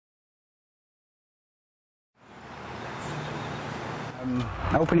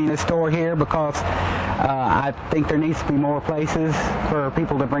Opening a store here because I think there needs to be more places for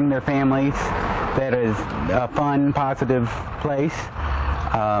people to bring their families that is a fun, positive place.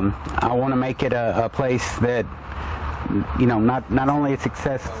 I want to make it a place that, you know, not only is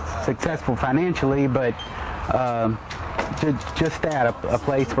successful financially, but just that, a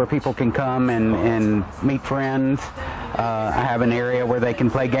place where people can come and meet friends. I have an area where they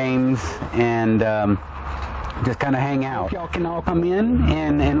can play games and just kind of hang out. Y'all can all come in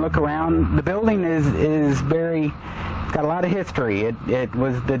and look around. The building is very, it's got a lot of history. It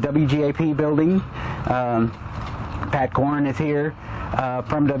was the WGAP building. Pat Corn is here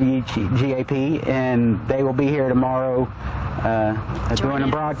from WGAP, and they will be here tomorrow doing a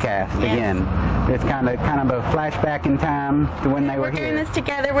broadcast again. It's kind of a flashback in time to when they were here. We're doing this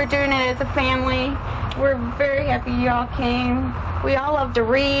together. We're doing it as a family. We're very happy you all came. We all love to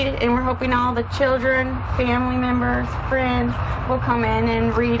read, and we're hoping all the children, family members, friends will come in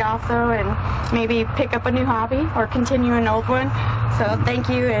and read also, and maybe pick up a new hobby or continue an old one. So thank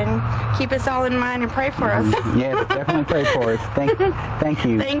you, and keep us all in mind and pray for us. Yes, definitely pray for us. Thank you.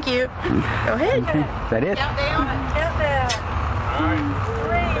 Thank you. Go ahead. Is that it? Countdown. Countdown. All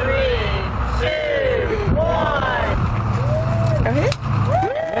right. 3, 2, 1. Go ahead.